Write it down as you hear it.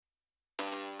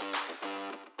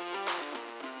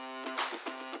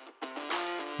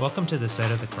Welcome to The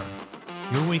Site of the Crime,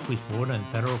 your weekly Florida and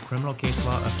federal criminal case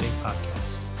law update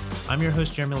podcast. I'm your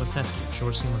host, Jeremy Lesnetsky of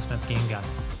Shoresy and Lesnetsky & Guy,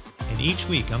 and each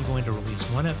week I'm going to release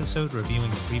one episode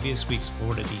reviewing the previous week's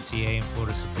Florida DCA and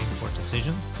Florida Supreme Court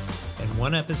decisions, and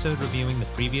one episode reviewing the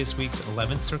previous week's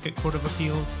 11th Circuit Court of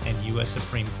Appeals and U.S.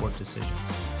 Supreme Court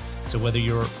decisions. So whether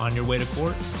you're on your way to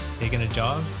court, taking a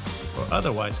jog, or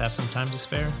otherwise have some time to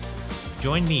spare,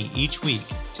 join me each week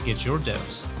to get your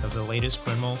dose of the latest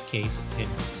criminal case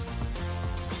opinions.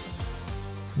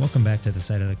 Welcome back to The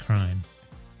Site of the Crime,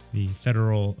 the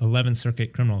federal 11th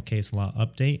Circuit criminal case law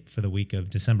update for the week of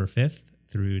December 5th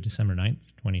through December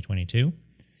 9th, 2022.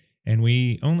 And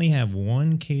we only have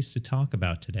one case to talk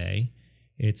about today.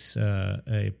 It's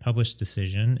a published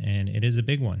decision, and it is a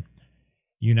big one.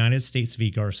 United States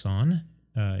v. Garcon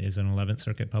is an 11th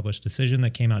Circuit published decision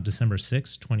that came out December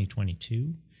 6,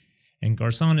 2022. And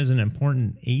Garcon is an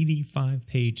important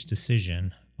 85-page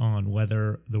decision on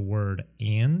whether the word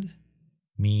and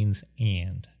means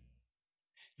and.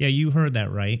 Yeah, you heard that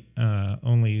right.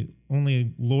 Only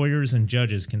lawyers and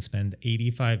judges can spend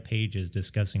 85 pages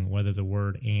discussing whether the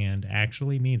word and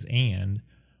actually means and,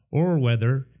 or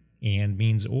whether and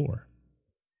means or.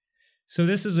 So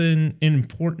this is an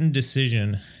important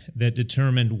decision that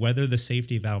determined whether the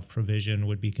safety valve provision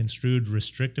would be construed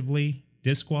restrictively,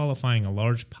 disqualifying a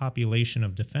large population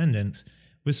of defendants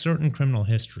with certain criminal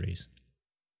histories,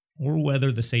 or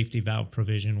whether the safety valve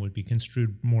provision would be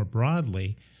construed more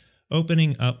broadly,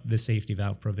 opening up the safety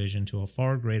valve provision to a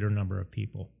far greater number of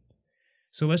people.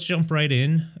 So let's jump right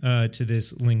in to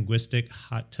this linguistic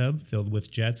hot tub filled with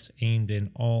jets aimed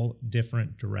in all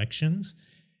different directions,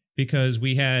 because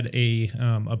we had a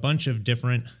bunch of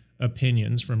different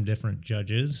opinions from different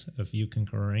judges, a few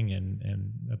concurring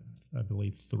and I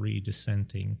believe 3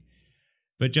 dissenting.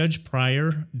 But Judge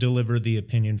Pryor delivered the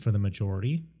opinion for the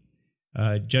majority.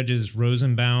 Judges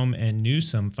Rosenbaum and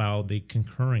Newsom filed the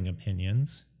concurring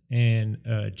opinions, and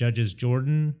Judges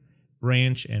Jordan,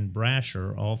 Branch, and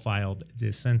Brasher all filed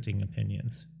dissenting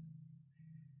opinions.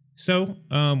 So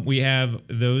we have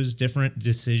those different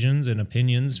decisions and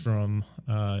opinions from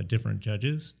different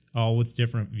judges, all with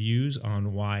different views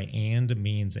on why and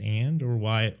means and, or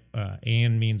why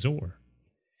and means or.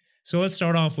 So let's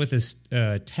start off with this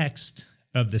text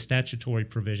of the statutory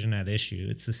provision at issue.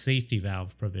 It's the safety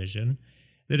valve provision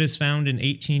that is found in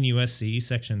 18 U.S.C.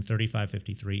 section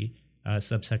 3553,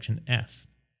 subsection F.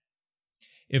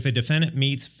 If a defendant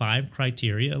meets 5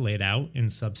 criteria laid out in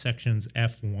subsections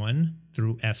F1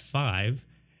 through F5,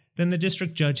 then the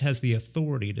district judge has the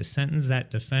authority to sentence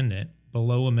that defendant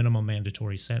below a minimum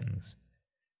mandatory sentence.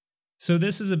 So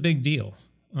this is a big deal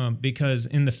because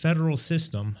in the federal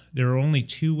system, there are only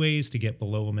 2 ways to get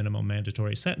below a minimum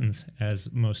mandatory sentence,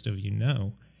 as most of you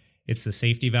know. It's the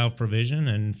safety valve provision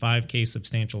and 5K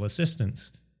substantial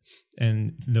assistance.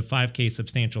 And the 5K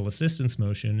substantial assistance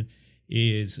motion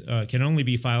can only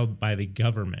be filed by the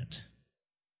government.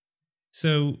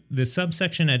 So the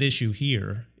subsection at issue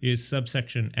here is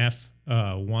subsection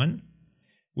F1,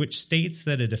 which states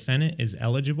that a defendant is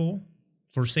eligible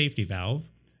for safety valve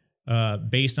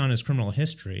based on his criminal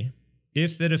history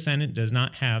if the defendant does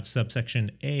not have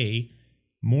subsection A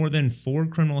more than 4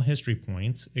 criminal history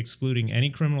points, excluding any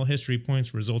criminal history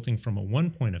points resulting from a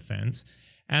 1-point offense,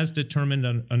 as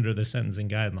determined under the sentencing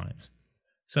guidelines.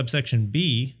 Subsection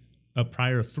B, a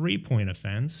prior 3-point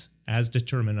offense, as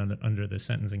determined under the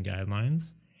sentencing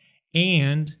guidelines,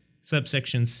 and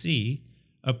subsection C,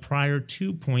 a prior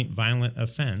 2-point violent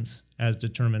offense, as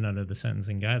determined under the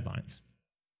sentencing guidelines.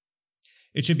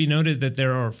 It should be noted that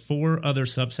there are 4 other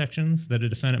subsections that a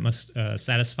defendant must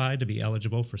satisfy to be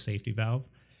eligible for safety valve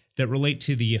that relate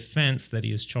to the offense that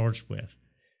he is charged with.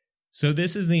 So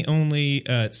this is the only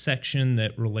section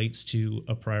that relates to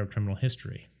a prior criminal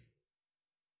history.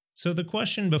 So the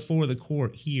question before the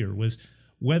court here was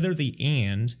whether the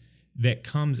and that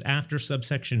comes after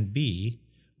subsection B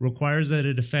requires that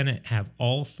a defendant have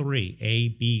all 3, A,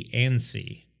 B, and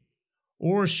C,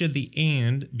 or should the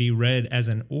and be read as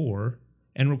an or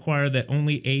and require that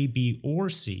only A, B, or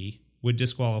C would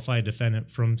disqualify a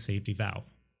defendant from safety valve.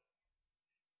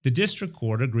 The district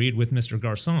court agreed with Mr.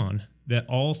 Garcon that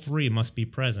all 3 must be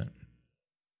present.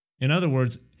 In other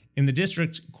words, in the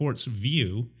district court's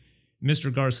view,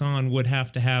 Mr. Garcon would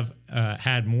have to have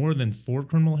had more than 4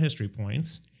 criminal history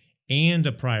points and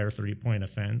a prior 3-point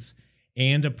offense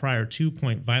and a prior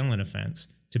 2-point violent offense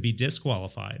to be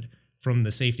disqualified from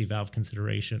the safety valve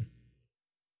consideration.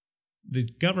 The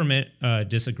government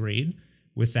disagreed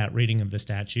with that reading of the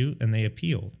statute, and they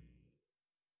appealed.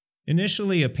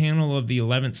 Initially, a panel of the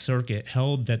 11th Circuit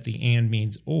held that the and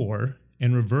means or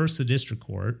and reversed the district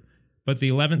court, but the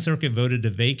 11th Circuit voted to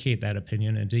vacate that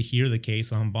opinion and to hear the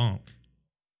case en banc.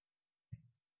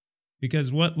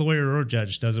 Because what lawyer or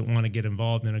judge doesn't want to get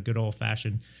involved in a good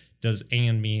old-fashioned does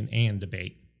and mean and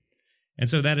debate? And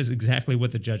so that is exactly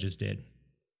what the judges did.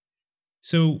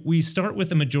 So we start with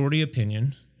the majority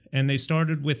opinion, and they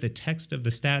started with the text of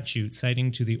the statute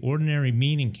citing to the ordinary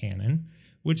meaning canon,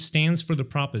 which stands for the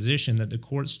proposition that the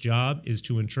court's job is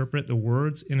to interpret the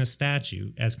words in a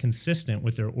statute as consistent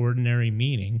with their ordinary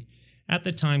meaning at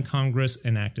the time Congress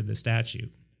enacted the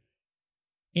statute.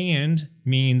 And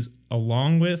means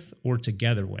along with or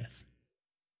together with.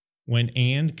 When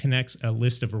and connects a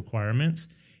list of requirements,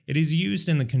 it is used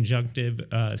in the conjunctive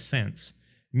sense,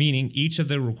 meaning each of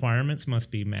the requirements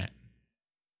must be met.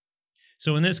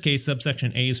 So in this case,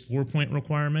 subsection A's 4-point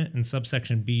requirement and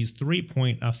subsection B's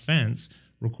 3-point offense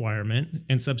requirement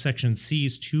and subsection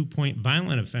C's 2-point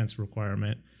violent offense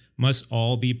requirement must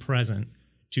all be present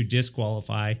to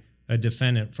disqualify a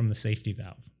defendant from the safety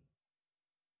valve.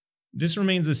 This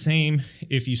remains the same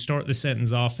if you start the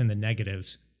sentence off in the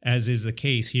negatives, as is the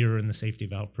case here in the safety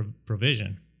valve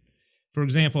provision. For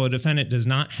example, a defendant does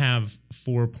not have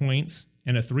 4 points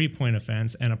and a 3-point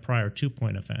offense and a prior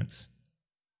 2-point offense.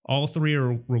 All three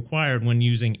are required when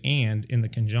using and in the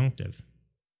conjunctive.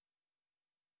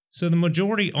 So the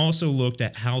majority also looked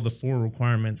at how the 4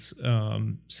 requirements,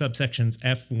 subsections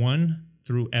F1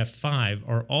 through F5,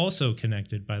 are also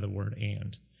connected by the word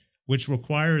and, which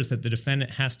requires that the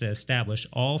defendant has to establish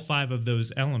all 5 of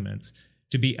those elements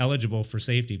to be eligible for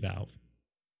safety valve.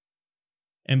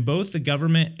 And both the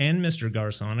government and Mr.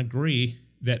 Garcon agree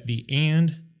that the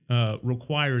and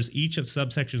requires each of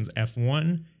subsections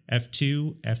F1,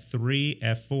 F2, F3,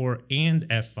 F4, and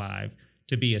F5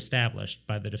 to be established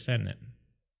by the defendant.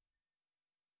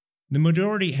 The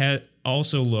majority had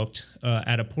also looked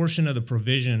at a portion of the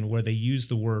provision where they use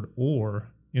the word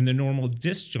or in the normal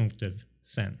disjunctive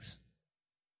sense.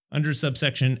 Under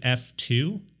subsection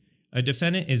F2, a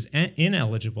defendant is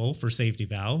ineligible for safety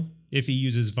valve if he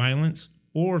uses violence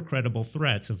or credible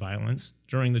threats of violence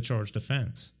during the charged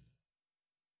offense.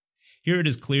 Here it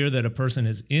is clear that a person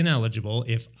is ineligible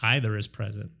if either is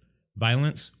present,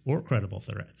 violence or credible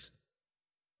threats.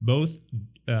 Both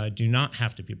do not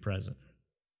have to be present.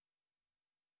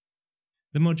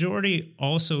 The majority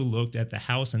also looked at the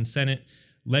House and Senate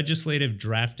legislative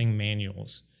drafting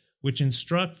manuals, which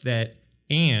instruct that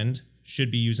and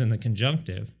should be used in the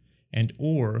conjunctive and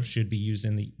or should be used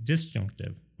in the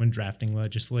disjunctive when drafting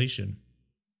legislation.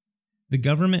 The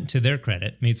government, to their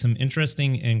credit, made some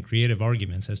interesting and creative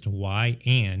arguments as to why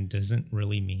and doesn't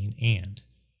really mean and.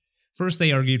 First,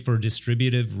 they argued for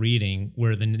distributive reading,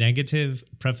 where the negative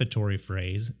prefatory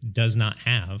phrase, does not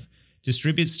have,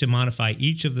 distributes to modify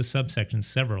each of the subsections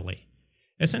severally,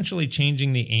 essentially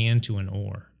changing the and to an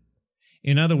or.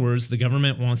 In other words, the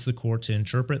government wants the court to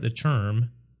interpret the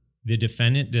term the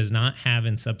defendant does not have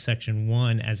in subsection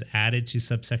 1 as added to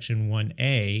subsection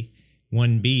 1A,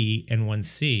 1B, and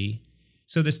 1C,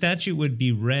 so the statute would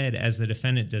be read as the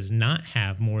defendant does not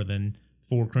have more than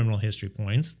 4 criminal history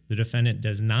points, the defendant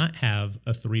does not have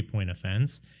a 3-point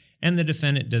offense, and the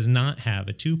defendant does not have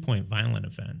a 2-point violent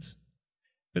offense.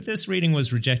 But this reading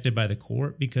was rejected by the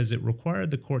court because it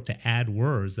required the court to add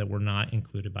words that were not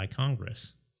included by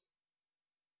Congress.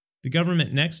 The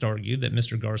government next argued that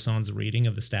Mr. Garcon's reading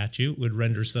of the statute would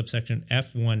render subsection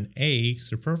F1A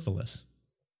superfluous.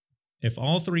 If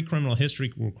all 3 criminal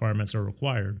history requirements are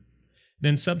required,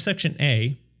 then subsection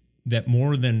A, that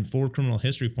more than 4 criminal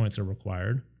history points are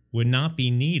required, would not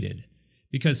be needed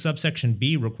because subsection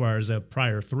B requires a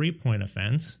prior 3-point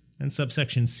offense and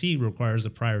subsection C requires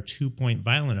a prior 2-point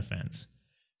violent offense.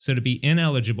 So to be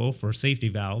ineligible for safety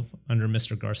valve under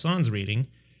Mr. Garcon's reading,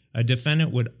 a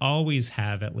defendant would always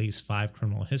have at least 5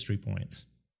 criminal history points.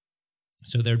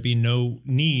 So there'd be no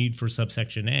need for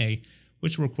subsection A,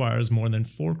 which requires more than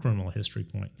 4 criminal history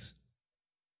points.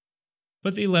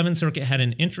 But the 11th Circuit had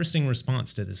an interesting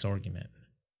response to this argument.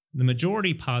 The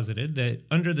majority posited that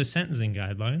under the sentencing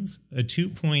guidelines, a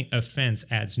 2-point offense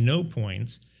adds no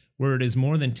points where it is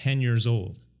more than 10 years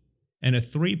old, and a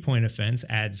 3-point offense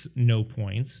adds no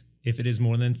points if it is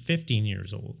more than 15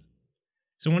 years old.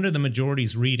 So under the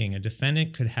majority's reading, a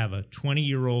defendant could have a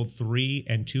 20-year-old 3-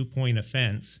 and 2-point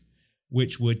offense,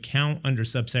 which would count under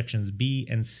subsections B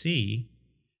and C,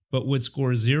 but would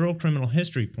score 0 criminal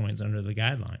history points under the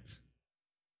guidelines.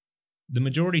 The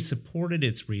majority supported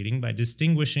its reading by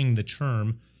distinguishing the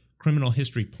term criminal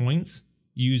history points,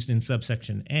 used in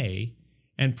subsection A,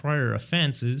 and prior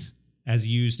offenses, as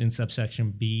used in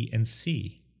subsection B and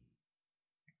C.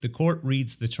 The court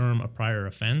reads the term a prior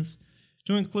offense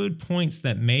to include points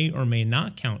that may or may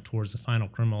not count towards the final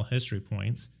criminal history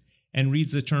points, and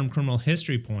reads the term criminal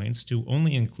history points to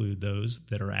only include those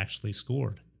that are actually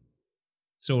scored.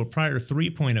 So a prior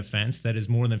 3-point offense that is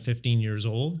more than 15 years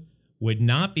old would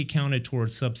not be counted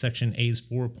towards subsection A's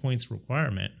 4 points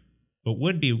requirement, but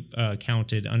would be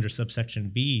counted under subsection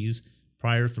B's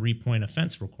prior 3-point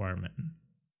offense requirement.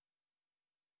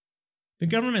 The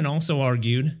government also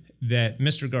argued that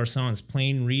Mr. Garcon's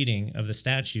plain reading of the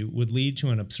statute would lead to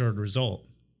an absurd result,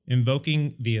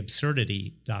 invoking the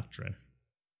absurdity doctrine.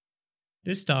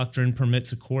 This doctrine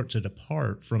permits a court to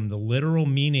depart from the literal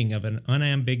meaning of an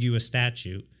unambiguous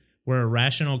statute where a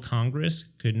rational Congress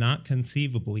could not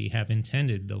conceivably have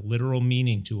intended the literal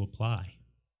meaning to apply.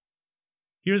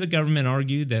 Here the government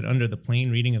argued that under the plain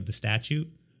reading of the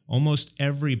statute, almost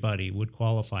everybody would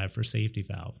qualify for safety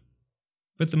valve.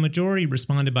 But the majority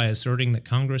responded by asserting that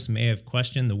Congress may have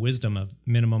questioned the wisdom of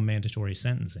minimum mandatory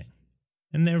sentencing,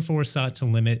 and therefore sought to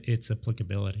limit its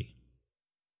applicability.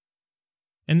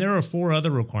 And there are 4 other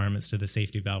requirements to the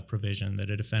safety valve provision that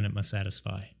a defendant must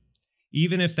satisfy,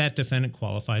 even if that defendant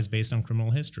qualifies based on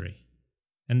criminal history.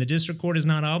 And the district court is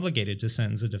not obligated to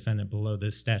sentence a defendant below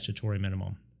this statutory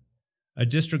minimum. A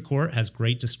district court has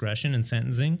great discretion in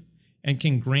sentencing and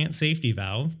can grant safety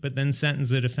valve, but then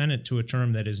sentence the defendant to a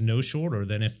term that is no shorter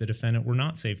than if the defendant were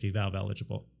not safety valve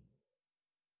eligible.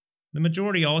 The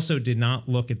majority also did not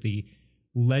look at the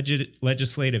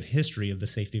legislative history of the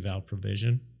safety valve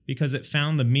provision because it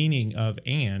found the meaning of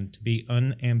 "and" to be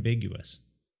unambiguous.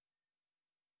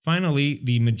 Finally,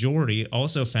 the majority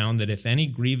also found that if any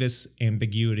grievous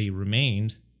ambiguity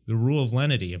remained, the rule of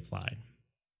lenity applied.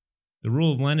 The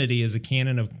rule of lenity is a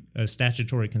canon of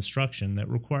statutory construction that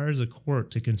requires a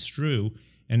court to construe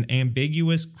an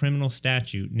ambiguous criminal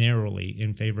statute narrowly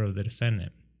in favor of the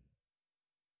defendant.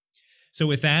 So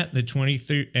with that, the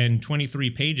 23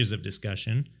 pages of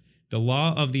discussion, the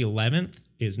law of the 11th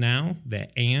is now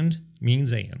that "and"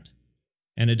 means "and."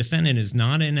 And a defendant is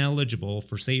not ineligible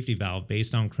for safety valve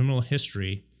based on criminal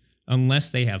history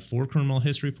unless they have 4 criminal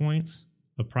history points,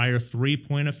 a prior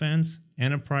 3-point offense,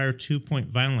 and a prior 2-point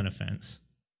violent offense.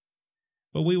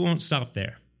 But we won't stop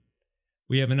there.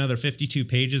 We have another 52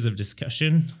 pages of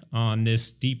discussion on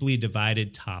this deeply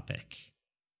divided topic.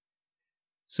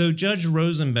 So Judge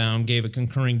Rosenbaum gave a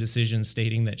concurring decision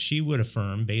stating that she would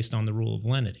affirm based on the rule of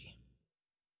lenity.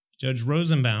 Judge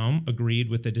Rosenbaum agreed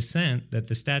with the dissent that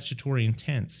the statutory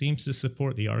intent seems to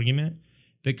support the argument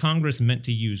that Congress meant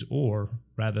to use "or"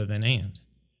 rather than "and"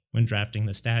 when drafting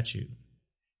the statute,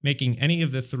 making any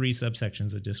of the 3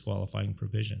 subsections a disqualifying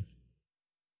provision.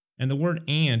 And the word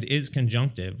 "and" is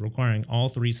conjunctive, requiring all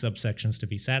 3 subsections to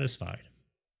be satisfied.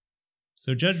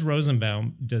 So Judge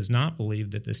Rosenbaum does not believe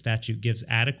that the statute gives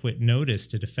adequate notice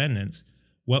to defendants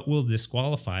what will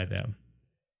disqualify them.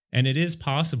 And it is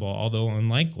possible, although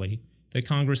unlikely, that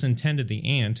Congress intended the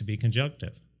 "and" to be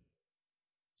conjunctive.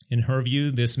 In her view,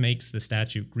 this makes the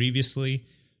statute grievously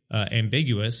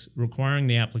ambiguous, requiring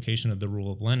the application of the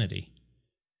rule of lenity.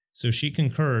 So she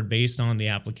concurred based on the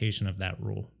application of that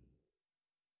rule.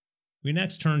 We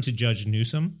next turn to Judge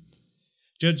Newsom.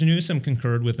 Judge Newsom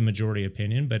concurred with the majority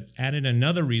opinion, but added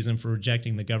another reason for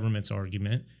rejecting the government's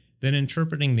argument that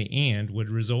interpreting the "and" would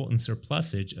result in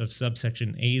surplusage of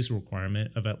subsection A's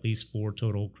requirement of at least 4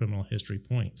 total criminal history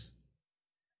points.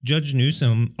 Judge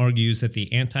Newsom argues that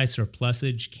the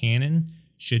anti-surplusage canon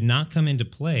should not come into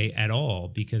play at all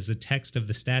because the text of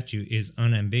the statute is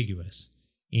unambiguous.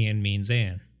 "And" means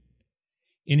 "and."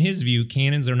 In his view,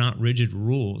 canons are not rigid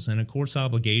rules, and a court's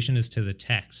obligation is to the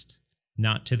text,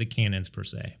 not to the canons per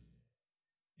se.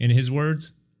 In his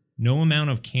words, no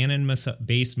amount of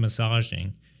canon-based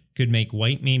massaging could make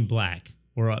white mean black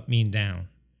or up mean down,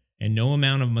 and no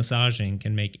amount of massaging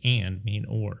can make "and" mean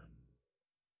 "or."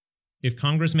 If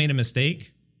Congress made a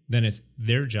mistake, then it's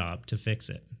their job to fix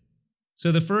it.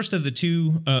 So the first of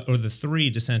the 3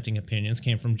 dissenting opinions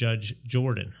came from Judge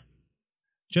Jordan.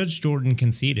 Judge Jordan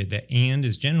conceded that "and"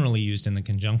 is generally used in the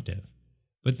conjunctive,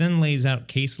 but then lays out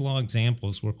case law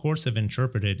examples where courts have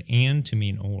interpreted "and" to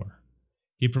mean "or."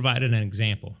 He provided an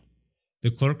example.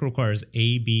 The clerk requires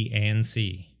A, B, and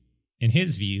C. In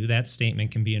his view, that statement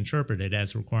can be interpreted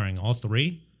as requiring all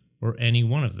 3 or any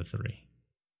one of the 3.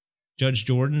 Judge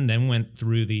Jordan then went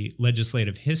through the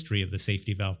legislative history of the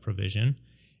safety valve provision,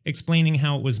 explaining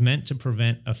how it was meant to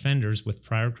prevent offenders with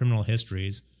prior criminal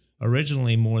histories,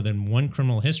 originally more than 1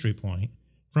 criminal history point,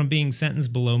 from being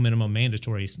sentenced below minimum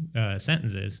mandatory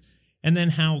sentences, and then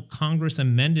how Congress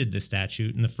amended the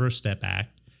statute in the First Step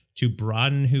Act to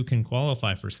broaden who can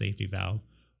qualify for safety valve,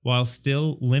 while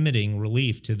still limiting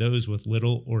relief to those with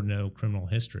little or no criminal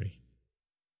history.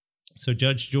 So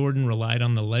Judge Jordan relied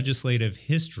on the legislative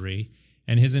history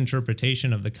and his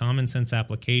interpretation of the common sense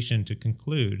application to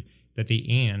conclude that the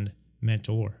 "and" meant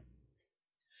 "or."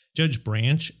 Judge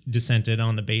Branch dissented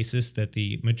on the basis that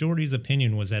the majority's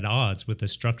opinion was at odds with the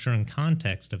structure and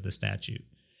context of the statute,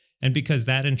 and because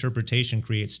that interpretation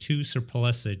creates two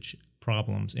surplusage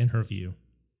problems in her view.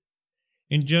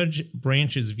 In Judge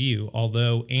Branch's view,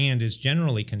 although "and" is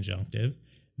generally conjunctive,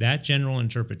 that general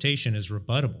interpretation is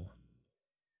rebuttable.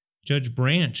 Judge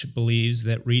Branch believes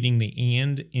that reading the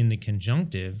 "and" in the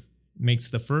conjunctive makes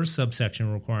the first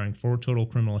subsection requiring 4 total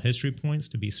criminal history points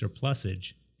to be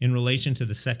surplusage in relation to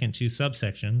the second 2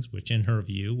 subsections, which in her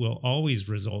view will always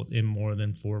result in more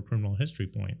than 4 criminal history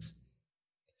points.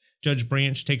 Judge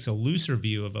Branch takes a looser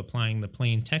view of applying the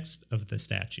plain text of the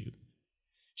statute.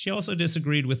 She also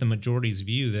disagreed with the majority's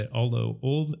view that although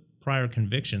old prior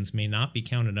convictions may not be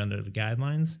counted under the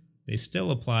guidelines, they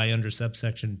still apply under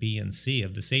subsection B and C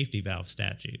of the safety valve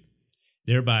statute,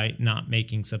 thereby not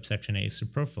making subsection A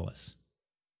superfluous.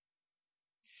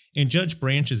 In Judge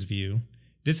Branch's view,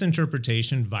 this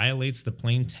interpretation violates the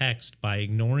plain text by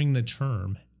ignoring the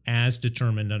term "as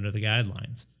determined under the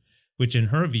guidelines," which in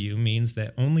her view means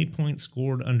that only points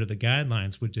scored under the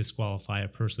guidelines would disqualify a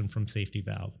person from safety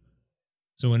valve.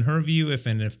 So in her view, if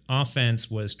an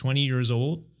offense was 20 years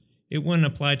old, it wouldn't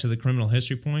apply to the criminal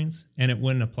history points, and it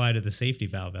wouldn't apply to the safety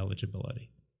valve eligibility.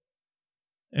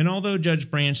 And although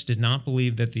Judge Branch did not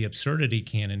believe that the absurdity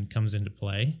canon comes into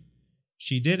play,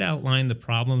 she did outline the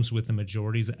problems with the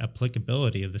majority's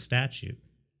applicability of the statute.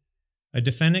 A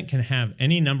defendant can have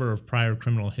any number of prior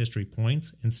criminal history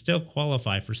points and still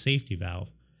qualify for safety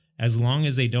valve, as long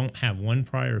as they don't have 1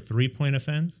 prior 3-point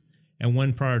offense and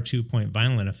 1 prior 2-point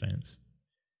violent offense.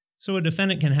 So a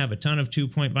defendant can have a ton of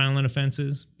 2-point violent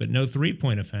offenses, but no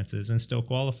 3-point offenses and still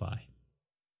qualify.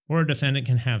 Or a defendant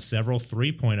can have several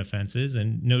 3-point offenses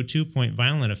and no 2-point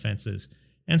violent offenses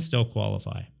and still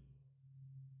qualify.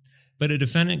 But a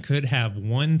defendant could have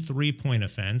 1 3-point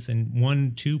offense and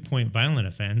 1 2-point violent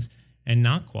offense and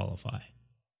not qualify.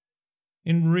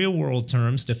 In real-world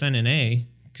terms, defendant A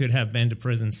could have been to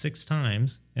prison 6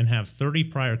 times and have 30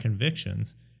 prior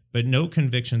convictions, but no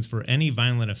convictions for any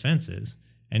violent offenses,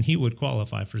 and he would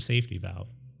qualify for safety valve.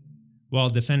 While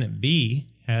defendant B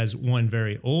has 1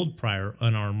 very old prior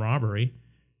unarmed robbery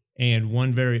and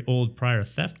 1 very old prior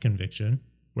theft conviction,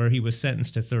 where he was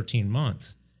sentenced to 13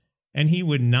 months, and he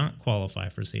would not qualify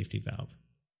for safety valve.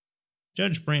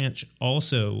 Judge Branch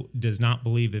also does not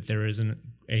believe that there is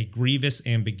a grievous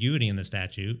ambiguity in the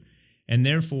statute, and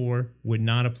therefore would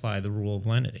not apply the rule of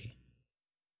lenity.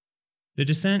 The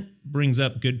dissent brings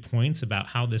up good points about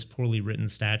how this poorly written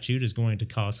statute is going to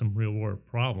cause some real-world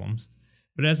problems,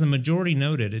 but as the majority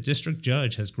noted, a district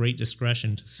judge has great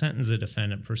discretion to sentence a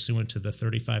defendant pursuant to the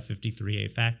 3553A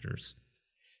factors.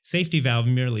 Safety valve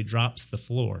merely drops the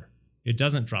floor. It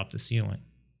doesn't drop the ceiling.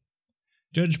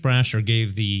 Judge Brasher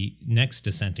gave the next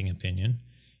dissenting opinion,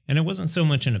 and it wasn't so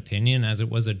much an opinion as it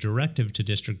was a directive to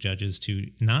district judges to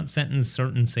not sentence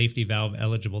certain safety valve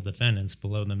eligible defendants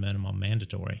below the minimum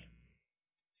mandatory.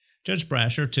 Judge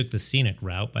Brasher took the scenic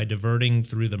route by diverting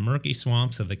through the murky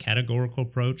swamps of the categorical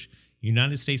approach,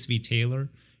 United States v. Taylor,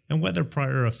 and whether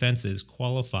prior offenses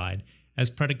qualified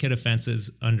as predicate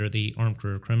offenses under the Armed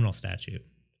Career Criminal Statute.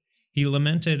 He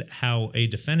lamented how a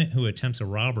defendant who attempts a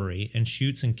robbery and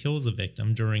shoots and kills a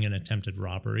victim during an attempted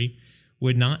robbery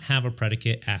would not have a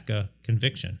predicate ACCA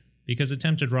conviction, because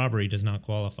attempted robbery does not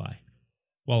qualify,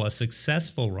 while a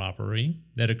successful robbery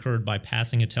that occurred by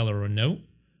passing a teller a note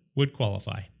would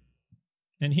qualify.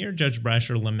 And here Judge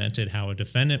Brasher lamented how a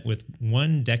defendant with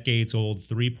 1 decades-old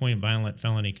 3-point violent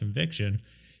felony conviction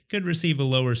could receive a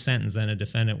lower sentence than a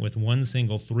defendant with 1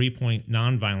 single 3-point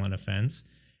nonviolent offense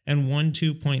and 1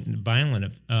 2-point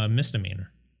violent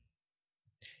misdemeanor.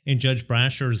 In Judge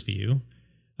Brasher's view,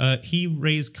 he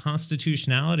raised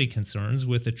constitutionality concerns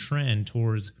with a trend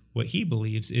towards what he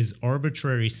believes is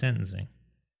arbitrary sentencing.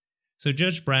 So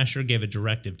Judge Brasher gave a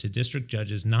directive to district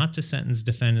judges not to sentence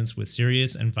defendants with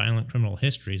serious and violent criminal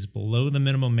histories below the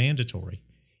minimum mandatory,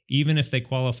 even if they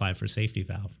qualify for safety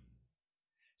valve.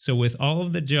 So with all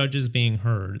of the judges being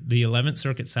heard, the 11th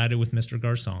Circuit sided with Mr.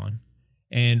 Garcon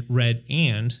and read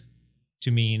 "and" to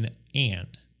mean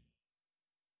 "and."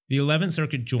 The 11th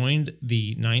Circuit joined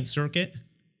the 9th Circuit,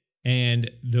 and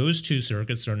those 2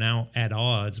 circuits are now at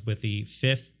odds with the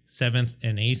 5th, 7th,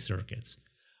 and 8th Circuits,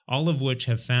 all of which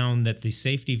have found that the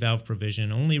safety valve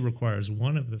provision only requires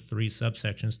 1 of the 3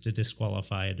 subsections to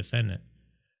disqualify a defendant: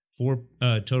 4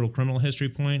 total criminal history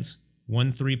points,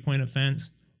 1 3-point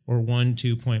offense, or 1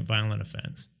 2-point violent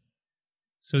offense.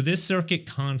 So this circuit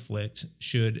conflict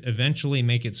should eventually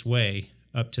make its way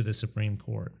up to the Supreme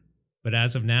Court. But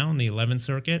as of now, in the 11th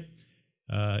Circuit,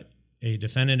 a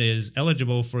defendant is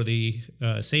eligible for the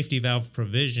safety valve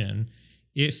provision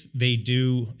if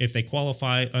they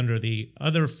qualify under the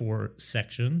other 4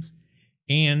 sections,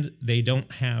 and they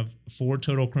don't have 4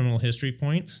 total criminal history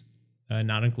points,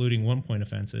 not including 1-point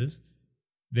offenses.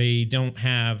 They don't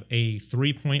have a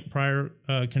 3-point prior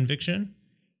conviction,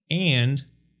 and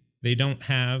they don't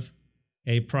have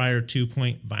a prior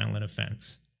 2-point violent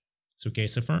offense. So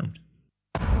case affirmed.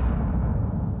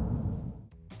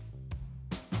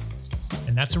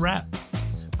 And that's a wrap.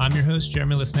 I'm your host,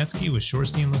 Jeremy Lesnetsky with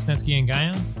Shorstein, Lesnetsky, and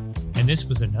Guyon, and this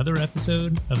was another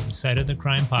episode of the Site of the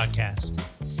Crime podcast.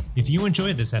 If you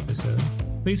enjoyed this episode,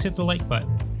 please hit the like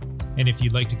button. And if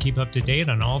you'd like to keep up to date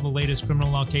on all the latest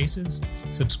criminal law cases,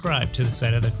 subscribe to the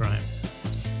Site of the Crime.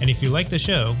 And if you like the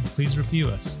show, please review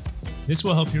us. This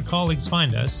will help your colleagues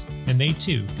find us, and they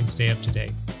too can stay up to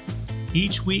date.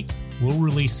 Each week, we'll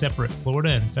release separate Florida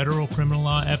and federal criminal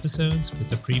law episodes with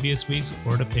the previous week's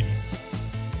court opinions.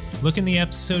 Look in the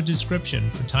episode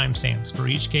description for timestamps for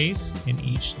each case in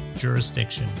each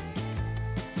jurisdiction.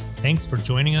 Thanks for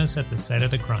joining us at the Site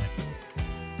of the Crime.